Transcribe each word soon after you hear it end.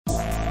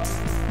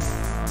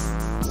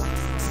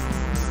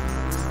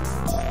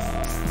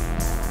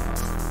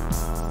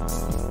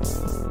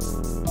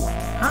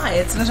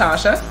it's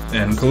Natasha.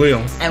 And Khalil.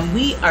 And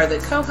we are the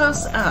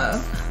co-hosts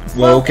of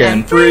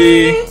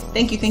WokeNFree.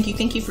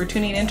 Thank you for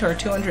tuning in to our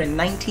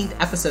 219th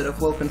episode of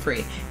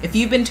WokeNFree. If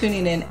you've been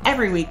tuning in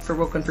every week for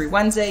WokeNFree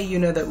Wednesday, you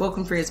know that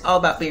WokeNFree is all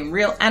about being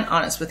real and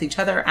honest with each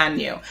other and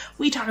you.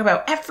 We talk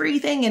about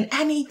everything and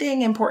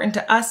anything important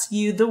to us,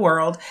 you, the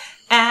world,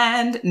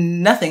 and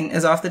nothing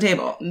is off the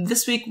table.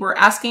 This week, we're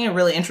asking a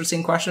really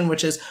interesting question,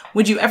 which is,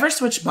 would you ever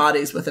switch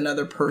bodies with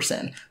another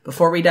person?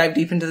 Before we dive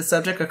deep into the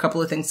subject, a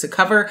couple of things to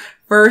cover.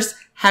 First,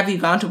 have you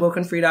gone to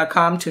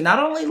WokeNFree.com to not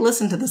only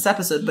listen to this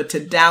episode, but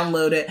to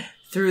download it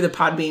through the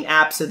Podbean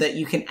app so that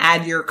you can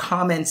add your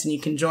comments and you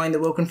can join the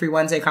WokeNFree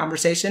Wednesday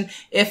conversation?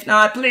 If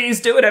not,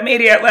 please do it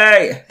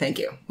immediately. Thank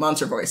you.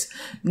 Monster voice.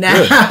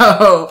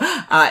 Now,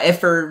 if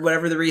for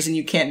whatever the reason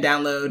you can't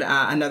download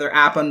another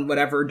app on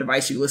whatever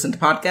device you listen to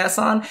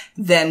podcasts on,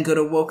 then go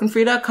to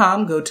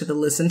WokeNFree.com, go to the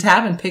Listen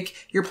tab, and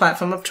pick your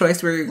platform of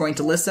choice where you're going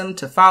to listen,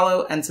 to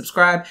follow, and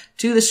subscribe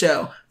to the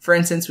show. For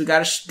instance, we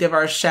got to give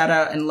our shout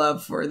out and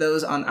love for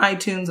those on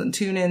iTunes, on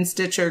TuneIn,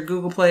 Stitcher,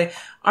 Google Play,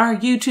 our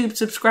YouTube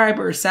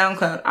subscribers,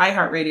 SoundCloud,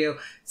 iHeartRadio,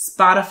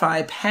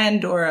 Spotify,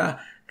 Pandora.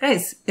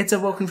 Guys, it's a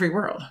WokeNFree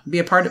world. Be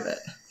a part of it.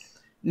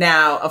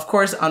 Now, of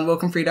course, on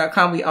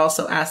WokeNFree.com, we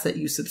also ask that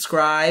you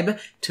subscribe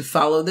to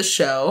follow the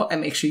show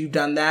and make sure you've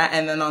done that.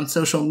 And then on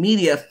social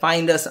media,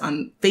 find us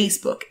on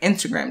Facebook,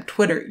 Instagram,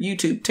 Twitter,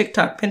 YouTube,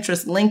 TikTok,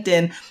 Pinterest,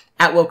 LinkedIn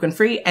at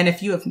WokeNFree. And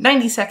if you have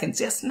 90 seconds,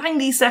 yes,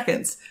 90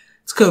 seconds.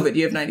 It's COVID.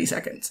 You have 90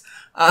 seconds.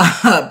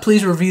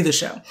 Please review the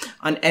show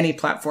on any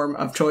platform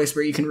of choice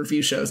where you can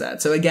review shows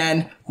at. So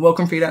again,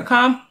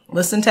 WokeNFree.com,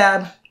 listen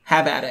tab,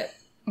 have at it.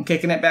 I'm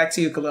kicking it back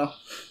to you, Khalil.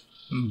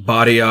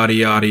 Body, yaddy,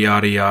 yaddy,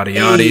 yaddy, yaddy,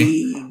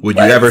 yaddy. Would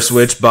you ever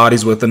switch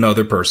bodies with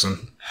another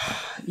person?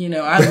 You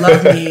know, I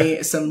love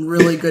me some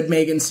really good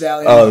Megan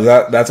Stallion. Oh,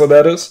 that's what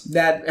that is?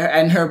 That,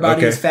 and her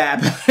body is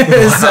fab.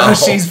 Wow. So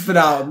she's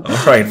phenomenal.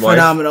 All right,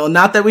 phenomenal.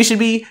 Not that we should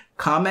be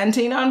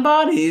commenting on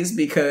bodies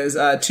because,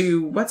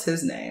 what's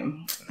his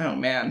name? Oh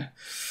man,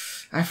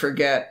 I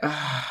forget.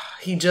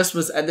 He just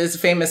was, this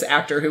famous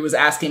actor who was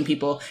asking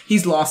people,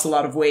 he's lost a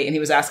lot of weight and he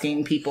was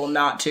asking people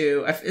not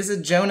to, is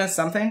it Jonas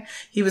something?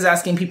 He was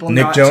asking people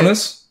not to. Nick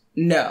Jonas?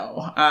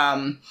 No.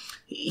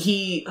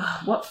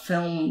 What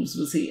films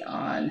was he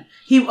on?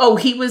 He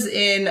was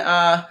in,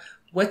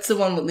 what's the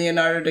one with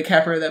Leonardo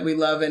DiCaprio that we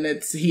love? And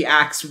he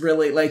acts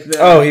really like the...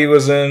 Oh, he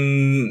was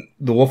in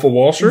The Wolf of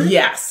Wall Street?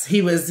 Yes.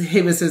 He was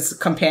his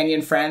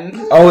companion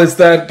friend. Oh, it's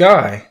that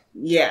guy.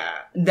 Yeah,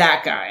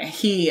 that guy.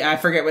 I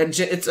forget what,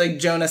 it's like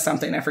Jonas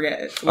something. I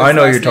forget. I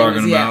know you're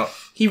talking about. Yeah.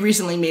 He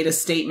recently made a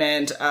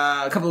statement,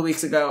 a couple of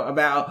weeks ago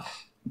about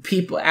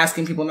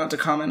asking people not to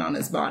comment on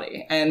his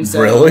body. And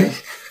so... Really?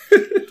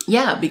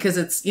 Yeah, because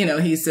it's,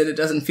 he said it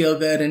doesn't feel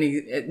good,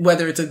 and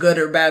whether it's a good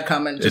or bad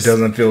comment, it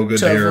doesn't feel good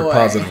to hear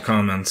positive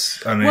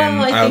comments. I mean,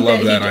 I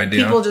love that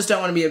idea. People just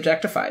don't want to be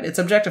objectified. It's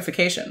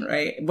objectification,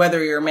 right?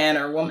 Whether you're a man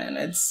or a woman.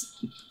 It's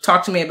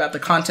talk to me about the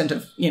content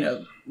of,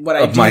 what I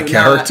do. Of my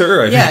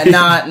character?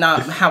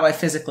 Not how I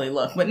physically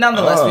look. But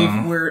nonetheless,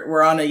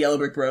 we're on a yellow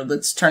brick road.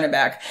 Let's turn it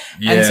back.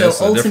 Yeah, and so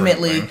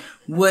ultimately,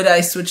 would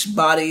I switch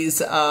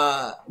bodies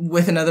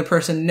with another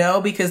person? No,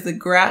 because the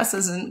grass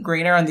isn't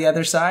greener on the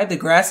other side. The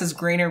grass is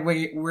greener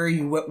where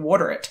you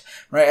water it,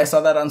 right? I saw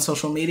that on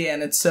social media,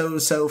 and it's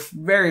so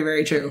very,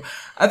 very true.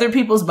 Other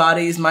people's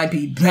bodies might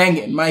be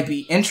banging, might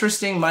be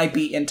interesting, might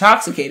be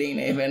intoxicating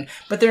even,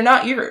 but they're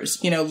not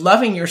yours.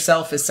 Loving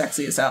yourself is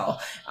sexy as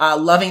hell.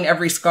 Loving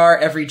every scar,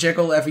 every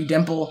jiggle, every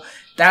dimple,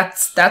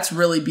 that's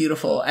really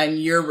beautiful, and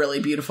you're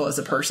really beautiful as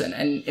a person.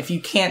 And if you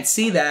can't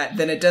see that,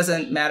 then it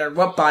doesn't matter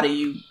what body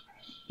you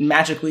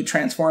magically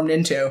transformed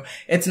into.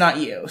 It's not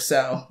you.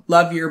 So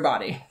love your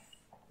body.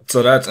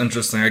 So that's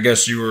interesting. I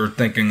guess you were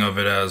thinking of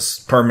it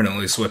as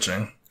permanently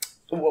switching.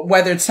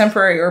 Whether it's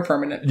temporary or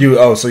permanent.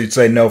 So you'd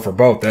say no for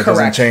both. That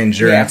doesn't change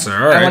your answer.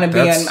 All right. I want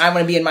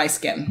to be in my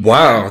skin.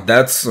 Wow,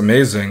 that's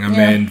amazing. I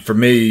mean, for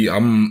me,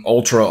 I'm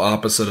ultra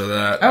opposite of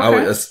that.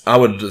 Okay. I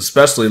would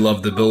especially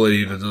love the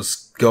ability to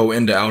just go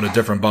into out of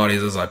different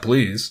bodies as I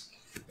please.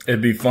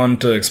 It'd be fun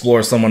to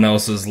explore someone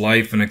else's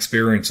life and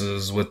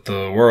experiences with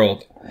the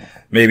world.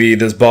 Maybe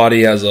this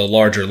body has a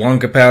larger lung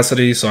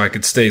capacity, so I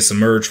could stay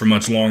submerged for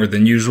much longer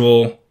than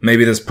usual.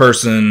 Maybe this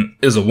person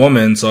is a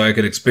woman, so I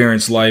could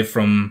experience life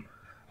from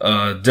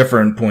a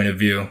different point of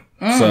view.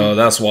 So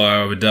that's why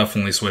I would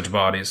definitely switch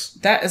bodies.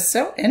 That is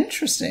so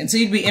interesting. So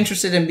you'd be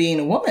interested in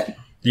being a woman?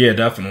 Yeah,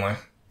 definitely.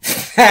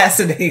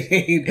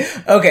 Fascinating.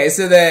 Okay,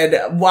 so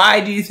then why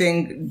do you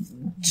think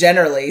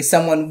generally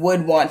someone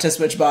would want to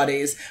switch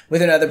bodies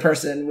with another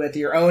person, with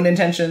your own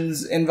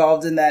intentions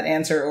involved in that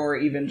answer or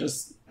even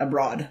just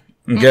abroad?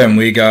 Again,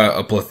 we got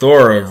a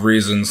plethora of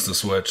reasons to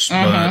switch,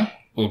 but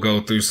we'll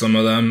go through some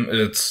of them.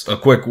 It's a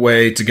quick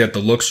way to get the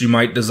looks you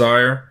might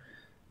desire.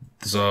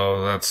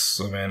 So that's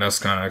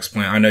kind of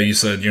explain. I know you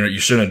said, you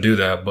shouldn't do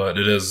that, but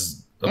it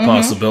is a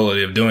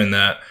possibility of doing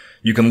that.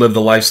 You can live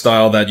the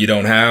lifestyle that you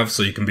don't have.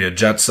 So you can be a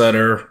jet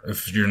setter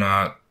if you're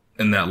not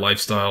in that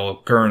lifestyle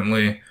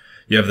currently.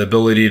 You have the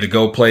ability to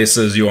go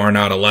places you are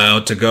not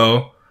allowed to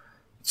go.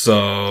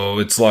 So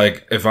it's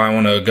like if I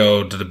want to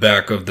go to the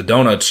back of the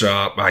donut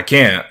shop, I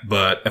can't.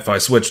 But if I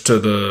switch to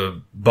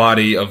the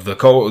body of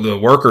the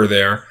worker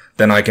there,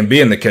 then I can be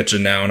in the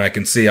kitchen now and I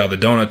can see how the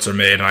donuts are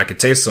made and I can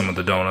taste some of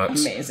the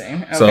donuts.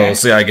 Amazing. Okay. So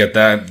see, I get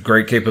that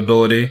great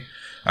capability.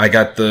 I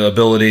got the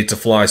ability to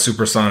fly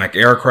supersonic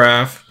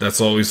aircraft. That's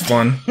always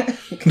fun.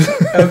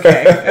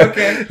 Okay.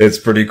 It's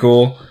pretty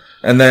cool.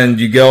 And then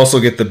you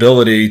also get the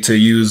ability to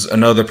use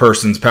another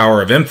person's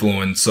power of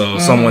influence. So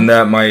someone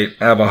that might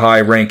have a high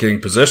ranking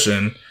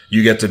position,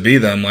 you get to be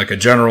them, like a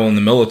general in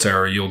the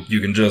military. You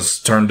can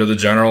just turn to the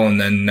general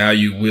and then now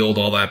you wield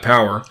all that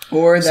power.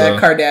 Or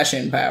that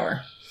Kardashian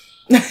power.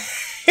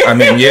 I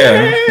mean,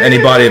 yeah,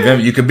 anybody of him,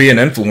 you could be an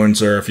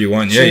influencer if you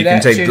want. Yeah, you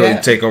can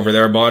take over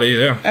their body.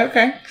 Yeah.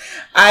 Okay.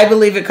 I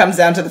believe it comes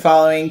down to the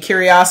following: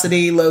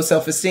 curiosity, low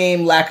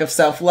self-esteem, lack of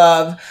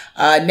self-love,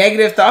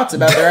 negative thoughts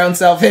about their own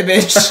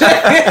self-image.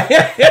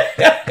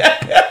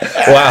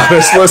 Wow,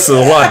 this list is a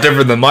lot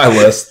different than my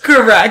list.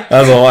 Correct.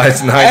 That's all I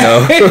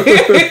know.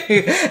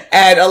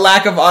 And a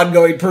lack of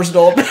ongoing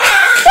personal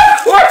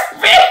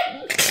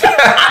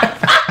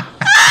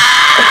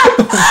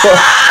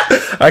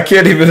I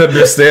can't even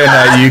understand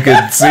how you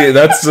could see it.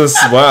 That's just,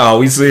 wow.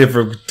 We see it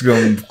from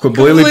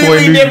completely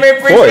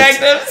different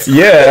perspectives.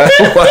 Yeah.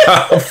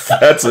 Wow.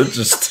 That's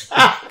interesting.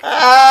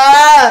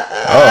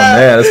 Oh,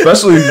 man.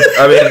 Especially,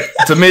 I mean,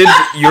 to me,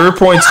 your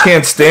points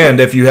can't stand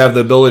if you have the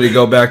ability to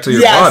go back to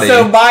your body.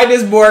 Yeah, so mine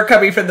is more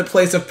coming from the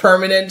place of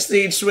permanent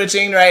seed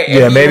switching, right?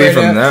 Yeah, maybe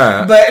from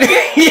that. But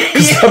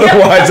because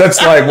otherwise,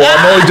 that's like, well,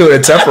 I'm only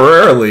doing it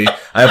temporarily.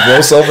 I have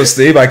low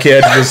self-esteem. I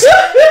can't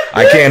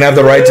have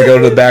the right to go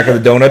to the back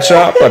of the donut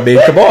shop. I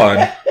mean, come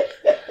on.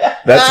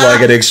 That's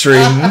like an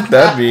extreme.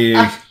 That'd be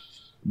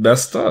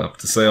messed up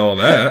to say all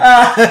that.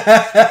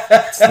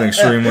 It's an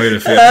extreme way to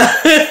feel.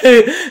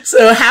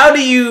 So how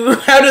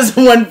does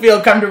one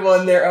feel comfortable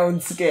in their own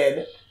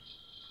skin?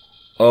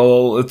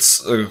 Oh,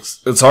 it's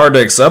hard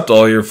to accept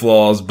all your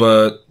flaws,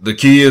 but the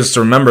key is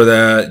to remember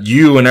that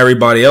you and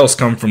everybody else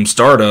come from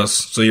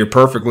stardust, so you're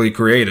perfectly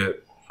created.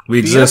 We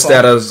exist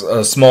at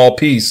a small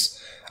piece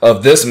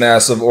of this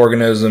massive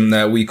organism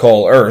that we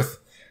call Earth,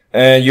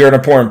 and you're an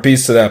important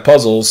piece to that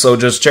puzzle, so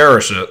just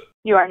cherish it.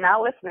 You are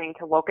now listening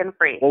to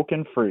WokeNFree.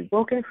 WokeNFree.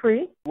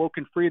 WokeNFree.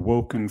 WokeNFree.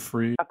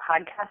 WokeNFree. A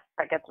podcast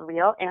that gets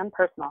real and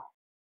personal.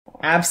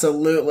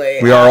 Absolutely.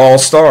 We are all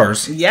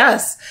stars.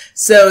 Yes.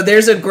 So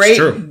there's a great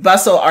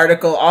Bustle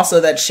article also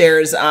that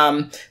shares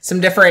some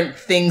different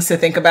things to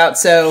think about.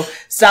 So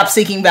stop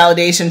seeking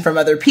validation from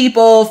other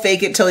people,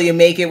 fake it till you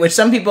make it, which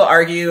some people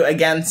argue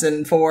against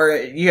and for.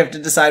 You have to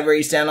decide where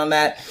you stand on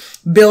that.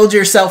 Build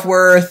your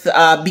self-worth,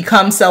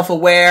 become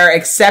self-aware,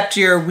 accept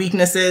your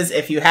weaknesses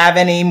if you have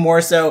any.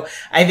 More so,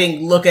 I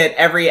think, look at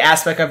every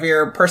aspect of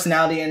your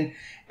personality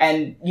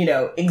and, you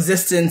know,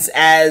 existence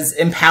as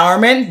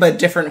empowerment, but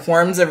different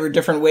forms or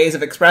different ways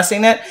of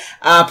expressing it.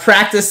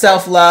 Practice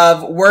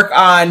self-love, work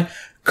on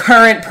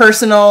current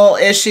personal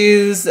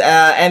issues,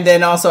 and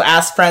then also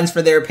ask friends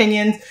for their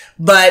opinions,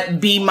 but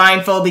be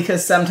mindful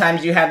because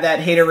sometimes you have that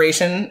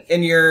hateration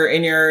in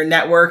your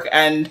network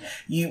and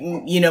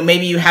you know,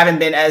 maybe you haven't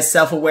been as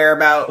self-aware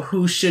about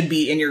who should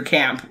be in your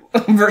camp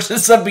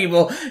versus some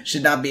people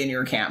should not be in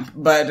your camp.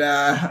 But,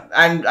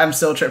 I'm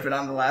still tripping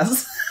on the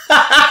last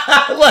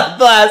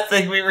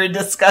thing we were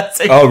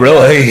discussing. Oh,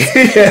 really?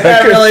 Yeah,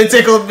 that really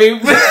tickled me.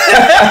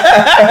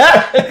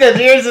 Because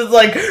yours is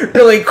like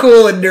really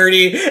cool and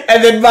nerdy,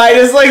 and then mine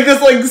is like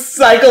this like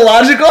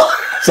psychological.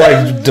 It's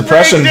like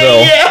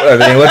Depressionville. Yeah. I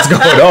mean, what's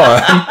going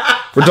on?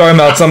 We're talking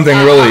about something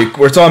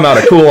we're talking about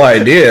a cool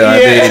idea. I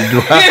mean,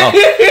 wow.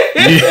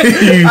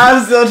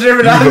 I'm still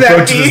tripping on that. You've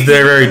approached this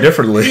very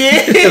differently.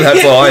 Yeah.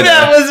 That's all I know.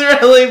 That was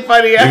really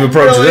funny. You've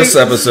approached this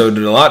episode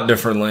a lot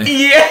differently.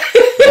 Yeah.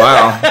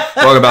 Wow.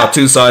 Talk about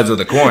two sides of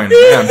the coin.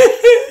 Man.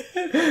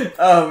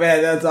 Oh,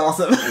 man, that's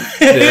awesome.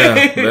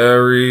 Yeah,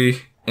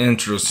 very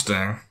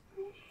interesting.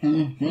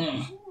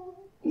 Mm-hmm.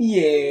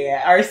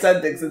 Yeah, our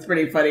son thinks it's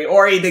pretty funny,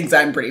 or he thinks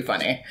I'm pretty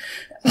funny.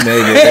 Maybe,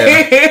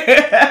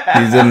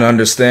 yeah. He didn't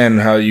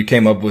understand how you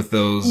came up with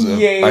those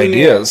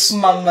ideas.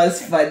 Mama's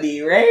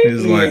funny, right?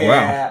 He's like,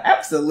 wow.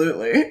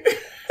 Absolutely.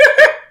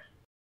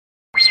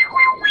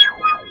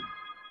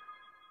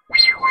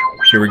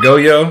 Here we go,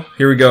 yo.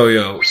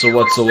 So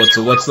what's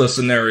the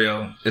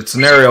scenario? It's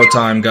scenario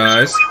time,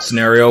 guys.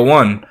 Scenario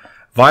 1.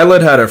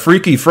 Violet had a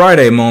Freaky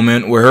Friday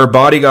moment where her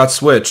body got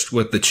switched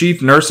with the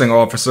chief nursing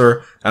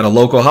officer at a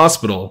local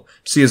hospital.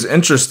 She is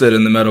interested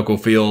in the medical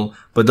field,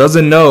 but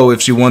doesn't know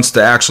if she wants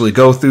to actually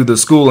go through the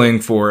schooling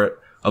for it.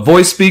 A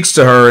voice speaks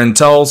to her and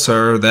tells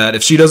her that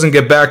if she doesn't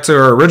get back to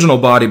her original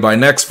body by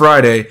next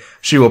Friday,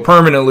 she will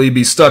permanently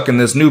be stuck in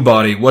this new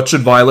body. What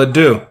should Violet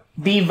do?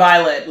 Be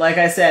Violet. Like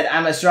I said,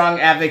 I'm a strong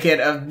advocate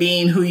of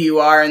being who you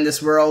are in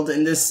this world,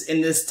 in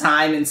this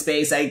time and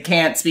space. I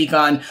can't speak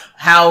on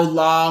how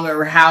long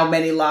or how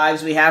many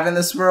lives we have in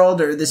this world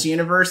or this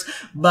universe,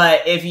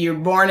 but if you're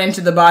born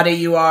into the body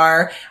you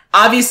are,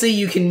 obviously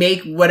you can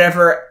make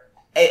whatever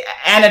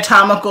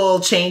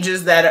anatomical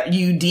changes that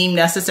you deem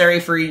necessary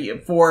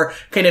for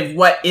kind of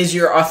what is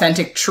your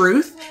authentic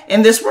truth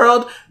in this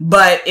world.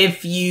 But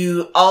if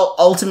you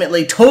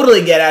ultimately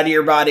totally get out of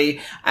your body,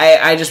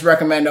 I just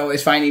recommend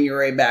always finding your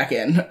way back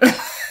in.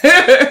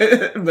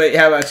 But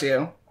how about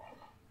you?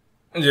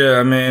 Yeah,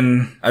 I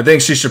mean, I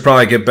think she should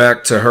probably get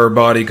back to her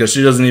body because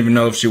she doesn't even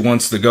know if she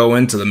wants to go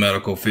into the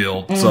medical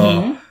field. Mm-hmm.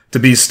 So to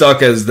be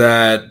stuck as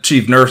that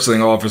chief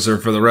nursing officer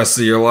for the rest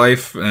of your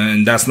life,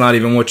 and that's not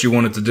even what you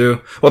wanted to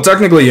do. Well,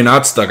 technically you're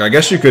not stuck. I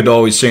guess you could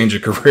always change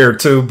your career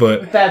too,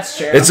 but that's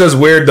true. It's just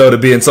weird though to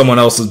be in someone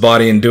else's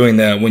body and doing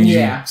that when you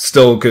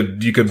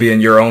could be in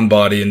your own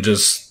body and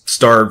just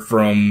start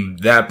from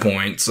that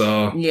point.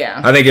 So yeah,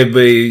 I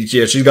think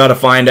she's got to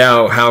find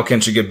out how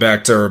can she get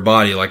back to her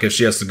body. Like if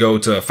she has to go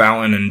to a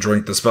fountain and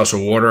drink the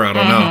special water, I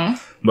don't know,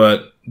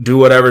 but do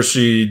whatever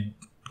she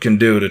can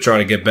do to try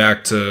to get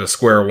back to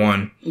square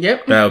one.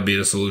 Yep. That would be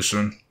the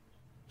solution.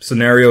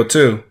 Scenario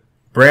 2.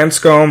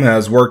 Branscombe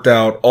has worked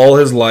out all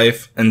his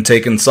life and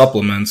taken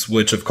supplements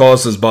which have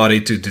caused his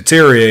body to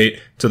deteriorate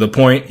to the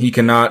point he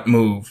cannot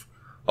move.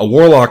 A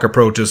warlock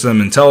approaches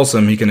him and tells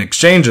him he can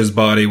exchange his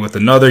body with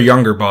another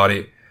younger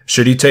body.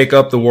 Should he take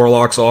up the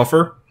warlock's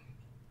offer?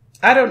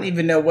 I don't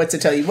even know what to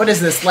tell you. What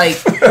is this,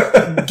 like,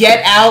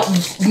 Get Out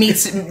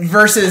meets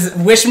versus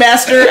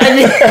Wishmaster? I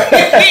mean,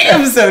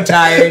 I'm so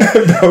tired.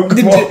 No,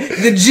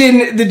 the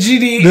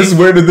genie. This is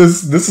where did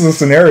this is a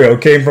scenario.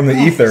 It came from the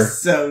ether.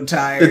 So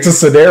tired. It's a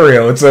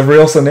scenario. It's a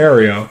real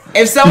scenario.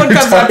 If someone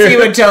comes up to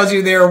you and tells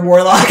you they're a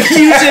warlock,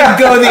 you should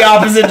go the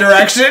opposite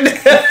direction.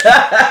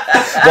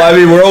 Well, I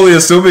mean, we're only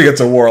assuming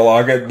it's a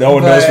warlock. No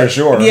one knows for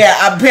sure.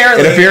 Yeah,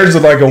 apparently. It appears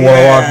like a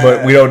warlock,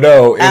 but we don't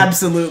know.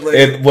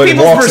 Absolutely. People's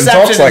walks and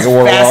talks like a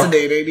warlock.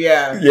 Fascinating,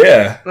 yeah.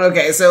 Yeah.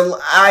 Okay, so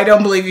I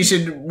don't believe you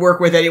should work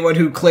with anyone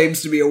who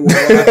claims to be a warlock.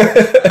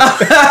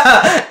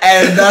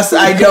 And thus,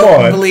 I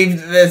don't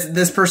believe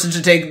this person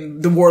should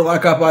take the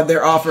warlock up on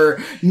their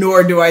offer,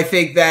 nor do I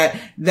think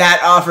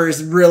that offer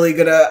is really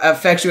going to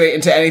effectuate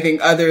into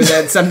anything other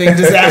than something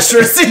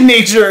disastrous in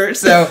nature.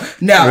 So,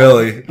 no.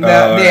 Really?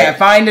 Yeah,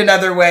 find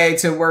another way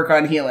to work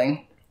on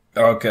healing.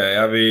 Okay,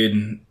 I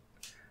mean,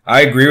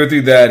 I agree with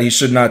you that he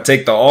should not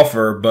take the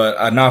offer,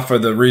 but not for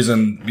the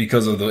reason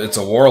because of it's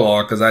a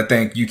warlock, because I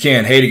think you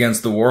can't hate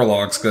against the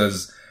warlocks,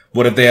 because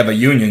what if they have a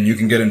union? You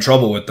can get in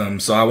trouble with them,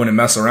 so I wouldn't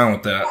mess around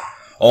with that.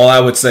 All I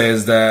would say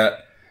is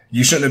that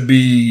you shouldn't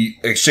be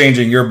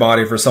exchanging your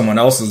body for someone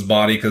else's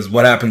body, because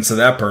what happens to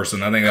that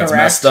person? I think that's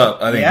messed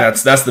up. I think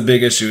that's the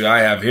big issue I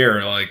have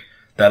here. Like,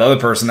 that other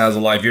person has a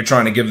life. You're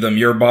trying to give them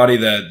your body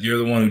that you're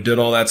the one who did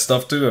all that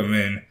stuff to. I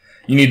mean,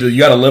 you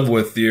got to live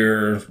with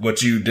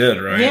what you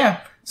did, right?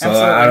 Yeah. So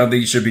I don't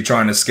think you should be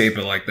trying to escape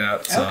it like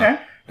that. So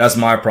that's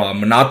my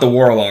problem. But not the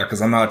warlock,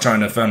 because I'm not trying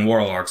to offend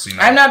warlocks. You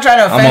know? I'm not trying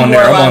to offend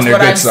warlocks.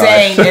 What I'm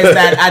saying is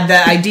that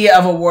the idea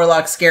of a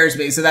warlock scares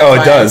me. So that's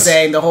why I'm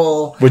saying the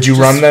whole... Would you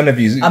run then if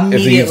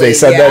they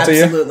said that to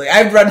you? Absolutely.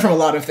 I've run from a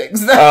lot of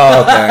things.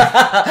 Oh,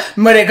 okay.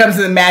 When it comes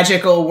to the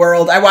magical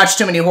world, I watch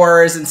too many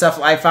horrors and stuff.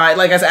 I find,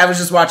 like I said, I was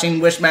just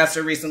watching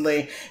Wishmaster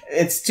recently.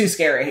 It's too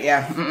scary.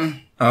 Yeah.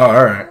 Mm-mm. Oh,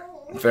 all right.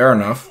 Fair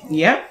enough.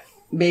 Yep.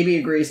 Baby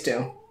agrees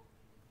too.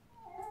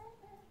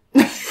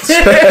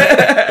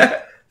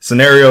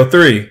 Scenario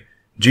 3.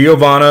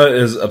 Giovanna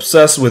is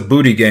obsessed with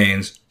booty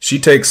gains. She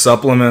takes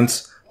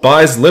supplements,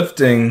 buys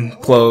lifting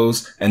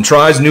clothes, and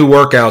tries new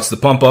workouts to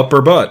pump up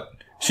her butt.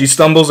 She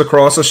stumbles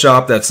across a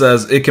shop that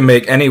says it can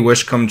make any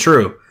wish come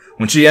true.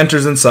 When she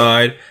enters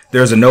inside,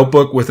 there's a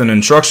notebook with an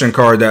instruction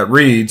card that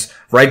reads,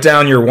 "Write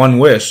down your one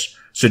wish."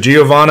 Should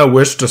Giovanna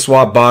wish to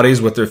swap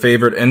bodies with her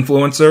favorite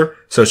influencer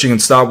so she can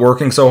stop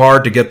working so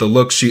hard to get the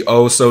look she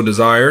so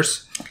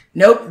desires?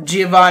 Nope.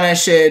 Giovanna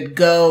should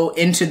go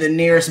into the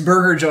nearest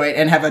burger joint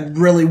and have a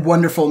really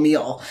wonderful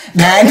meal.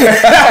 And,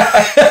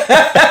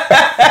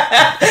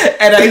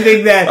 and I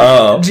think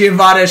that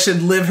Giovanna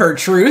should live her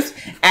truth.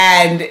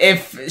 And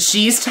if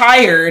she's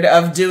tired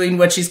of doing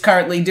what she's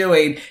currently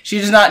doing, she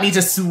does not need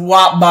to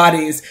swap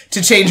bodies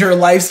to change her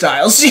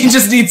lifestyle. She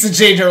just needs to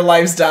change her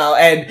lifestyle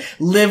and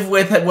live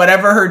with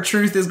whatever her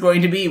truth is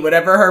going to be.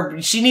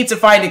 She needs to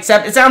find it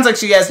sounds like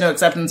she has no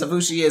acceptance of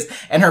who she is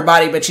and her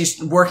body, but she's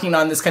working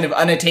on this kind of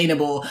unattainable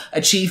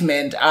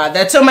achievement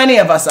that so many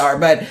of us are.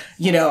 But,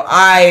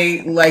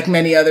 I, like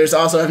many others,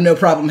 also have no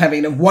problem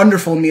having a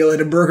wonderful meal at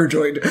a burger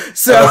joint.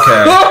 So,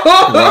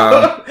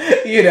 wow.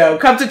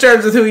 Come to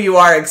terms with who you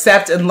are,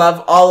 accept and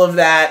love all of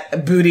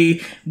that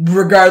booty,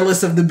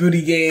 regardless of the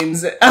booty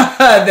gains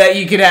that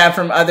you can have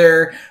from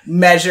other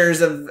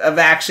measures of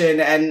action,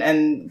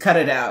 and cut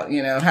it out.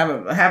 Have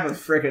a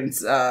freaking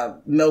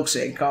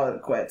milkshake, call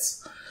it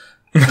quits.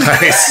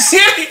 Nice.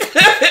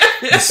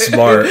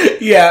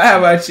 Smart. Yeah, how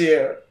about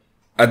you?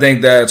 I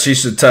think that she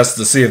should test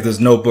to see if this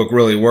notebook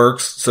really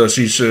works. So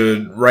she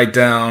should write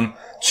down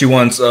she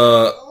wants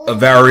a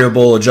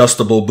variable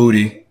adjustable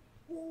booty,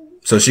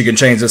 so she can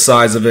change the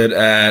size of it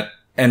at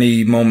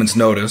any moment's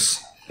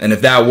notice. And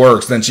if that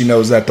works, then she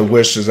knows that the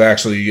wish is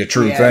actually a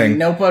true thing.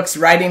 Notebooks,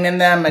 writing in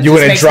them. You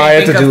wouldn't try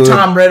it to do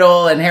Tom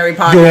Riddle and Harry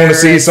Potter. You want to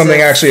see something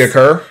actually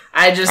occur?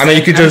 I'm just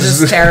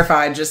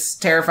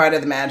terrified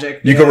of the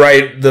magic. You could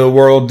write the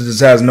world just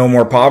has no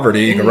more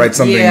poverty. You could write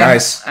something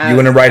nice. You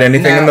wouldn't write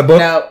anything in the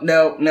book?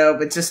 No,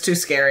 it's just too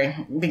scary.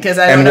 Because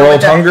I don't know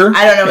what hunger?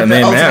 I don't know what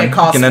the ultimate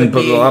cost would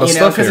be. A lot of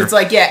stuff because it's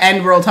like,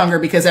 end world hunger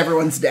because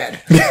everyone's dead.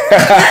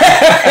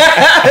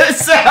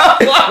 So,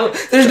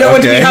 there's no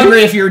one to be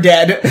hungry if you're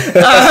dead.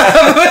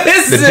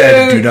 The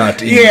dead do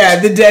not eat. Yeah,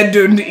 the dead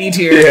don't eat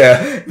here.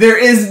 Yeah. There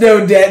is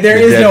no dead. There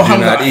is no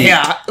hunger.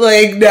 Yeah.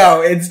 Like,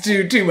 no, it's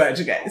too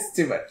much, guys.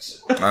 Too much.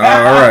 All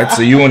right,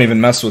 so you won't even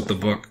mess with the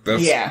book.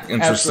 That's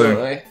interesting.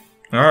 Absolutely.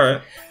 All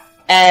right.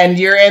 And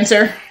your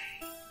answer?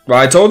 Well,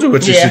 I told you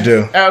what you should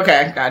do.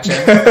 Okay, gotcha.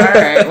 All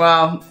right,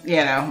 well,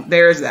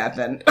 there's that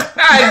then.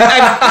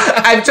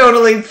 I'm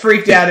totally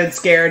freaked out and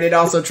scared and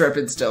also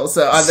tripping still.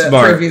 So on the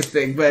previous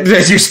thing, but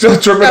you're still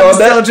tripping on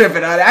that? I'm still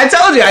tripping on it. I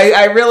told you,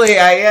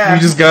 I You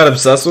just got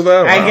obsessed with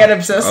that? Wow. I get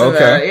obsessed with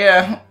that.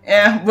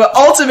 Yeah. But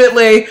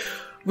ultimately,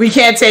 we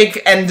can't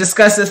take and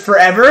discuss this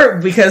forever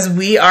because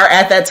we are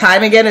at that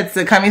time again. It's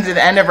coming to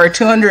the end of our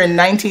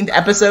 219th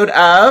episode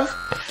of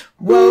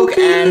Woke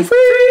and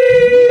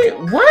Free.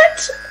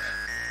 What?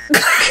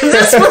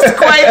 This was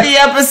quite the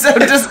episode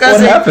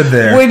discussing. What happened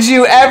there? Would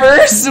you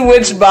ever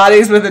switch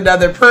bodies with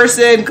another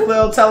person?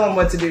 Khalil, tell them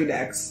what to do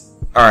next.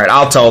 All right,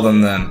 I'll tell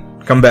them then.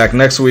 Come back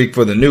next week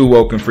for the new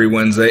Woke and Free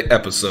Wednesday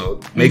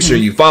episode. Make sure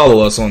you follow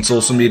us on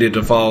social media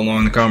to follow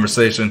along the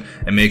conversation,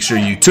 and make sure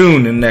you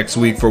tune in next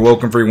week for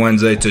Woke and Free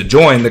Wednesday to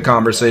join the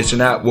conversation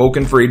at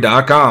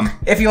WokeNFree.com.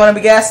 If you want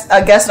to be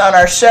a guest on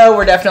our show,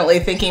 we're definitely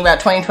thinking about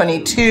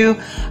 2022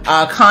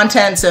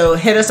 content, so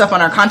hit us up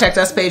on our Contact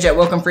Us page at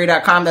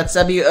WokeNFree.com. That's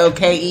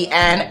WokenFree.com.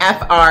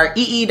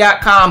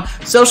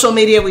 Social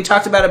media, we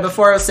talked about it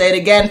before, I'll say it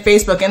again: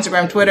 Facebook,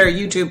 Instagram, Twitter,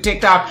 YouTube,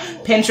 TikTok,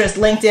 Pinterest,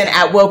 LinkedIn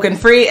at Woke and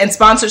Free, and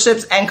sponsorships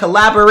and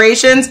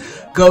collaborations.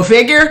 Go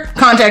figure.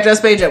 Contact us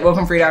page at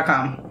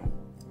WokenFree.com.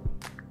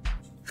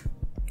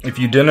 If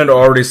you didn't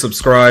already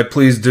subscribe,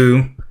 please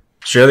do.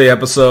 Share the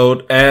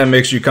episode and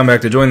make sure you come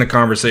back to join the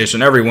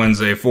conversation every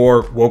Wednesday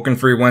for Woke and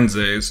Free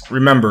Wednesdays.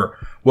 Remember,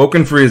 Woke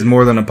and Free is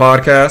more than a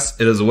podcast.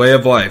 It is a way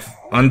of life.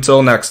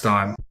 Until next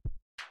time.